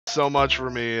so much for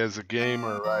me as a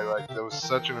gamer, right? Like, that was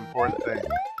such an important thing.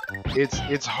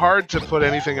 It's hard to put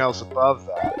anything else above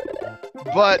that.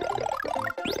 But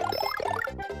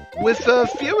with a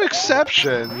few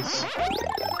exceptions,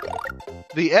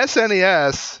 the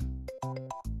SNES,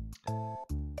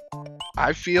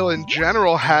 I feel in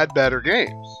general, had better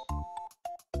games.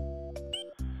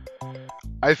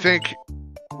 I think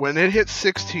when it hit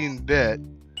 16-bit,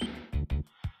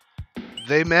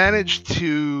 they managed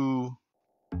to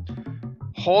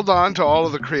hold on to all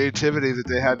of the creativity that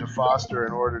they had to foster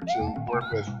in order to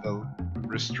work with the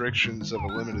restrictions of a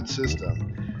limited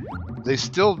system. They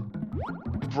still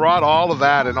brought all of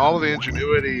that and all of the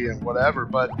ingenuity and whatever,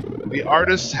 but the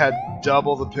artists had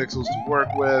double the pixels to work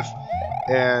with,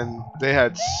 and they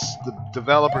had the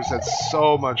developers had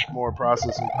so much more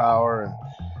processing power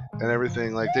and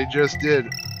everything. Like, they just did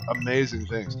amazing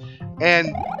things.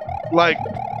 And like,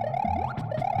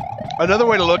 another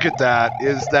way to look at that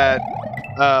is that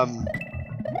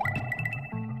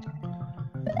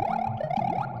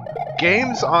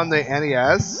games on the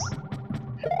NES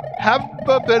have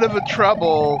a bit of a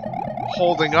trouble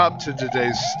holding up to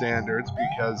today's standards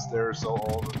because they're so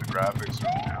old and the graphics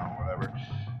are, you know, whatever.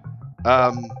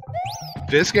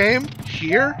 This game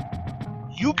here,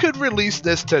 you could release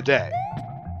this today.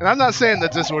 And I'm not saying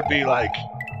that this would be like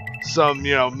some,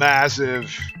 you know,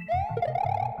 massive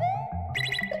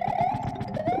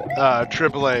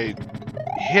AAA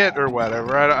hit or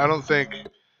whatever. I don't think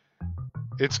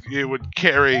it would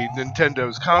carry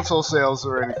Nintendo's console sales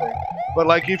or anything. But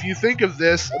like, if you think of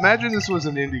this, imagine this was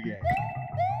an indie game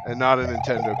and not a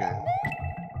Nintendo game,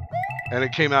 and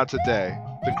it came out today.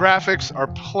 The graphics are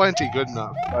plenty good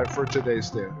enough for today's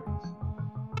standards.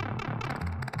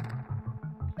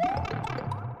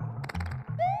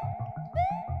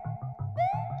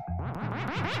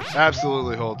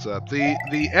 Absolutely holds up. The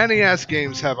NES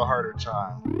games have a harder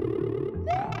time.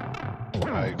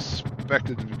 I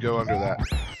expected to go under that.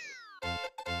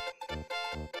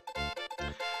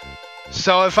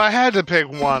 So if I had to pick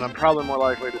one, I'm probably more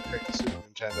likely to pick the Super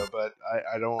Nintendo, but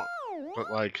I don't...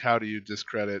 But, like, how do you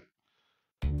discredit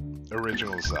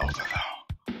original Zelda,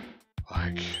 though?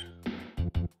 Like,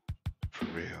 for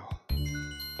real.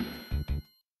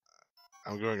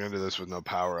 I'm going into this with no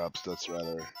power-ups. That's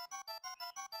rather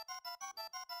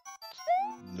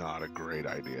not a great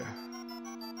idea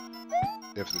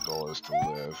if the goal is to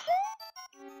live.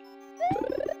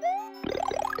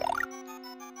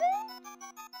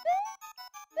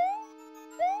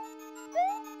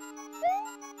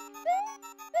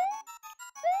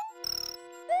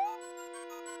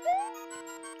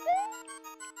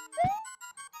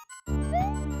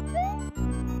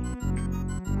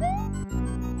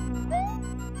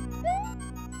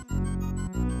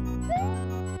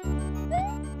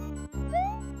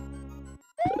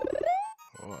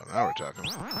 Now we're talking.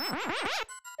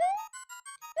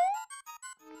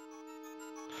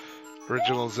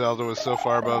 Original Zelda was so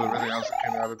far above everything else that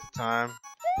came out at the time.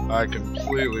 I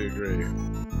completely agree.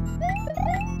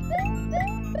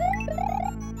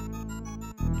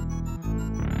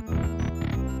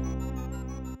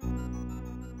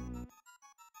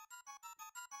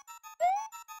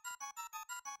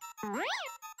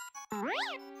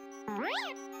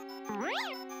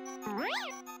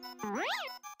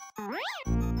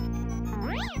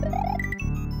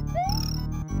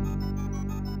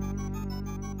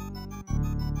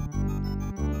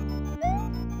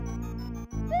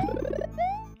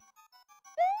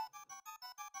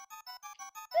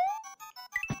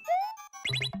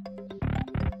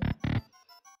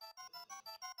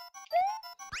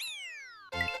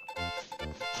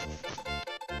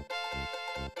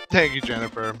 Thank you,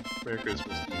 Jennifer. Merry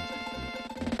Christmas to you.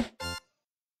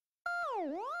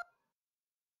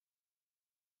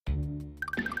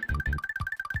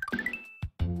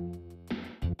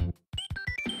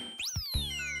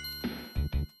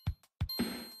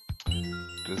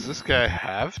 Does this guy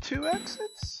have 2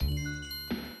 exits? I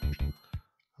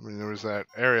mean, there was that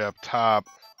area up top.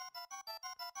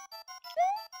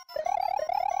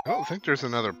 I don't think there's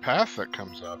another path that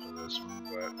comes off of this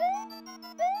one, but...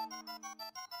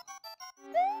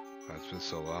 It's been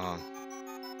so long.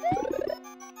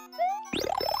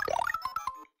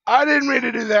 I didn't mean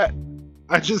to do that!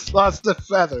 I just lost a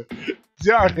feather.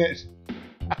 Darn it!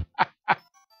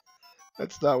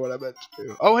 That's not what I meant to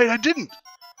do. Oh wait, I didn't!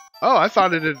 Oh, I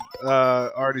thought it had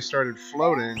already started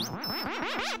floating.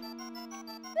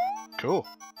 Cool.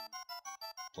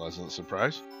 Pleasant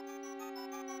surprise.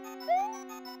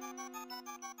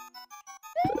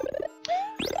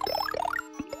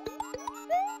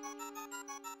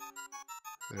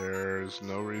 There's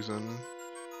no reason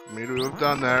me to have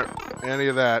done that. Any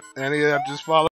of that. Any of that. Just follow.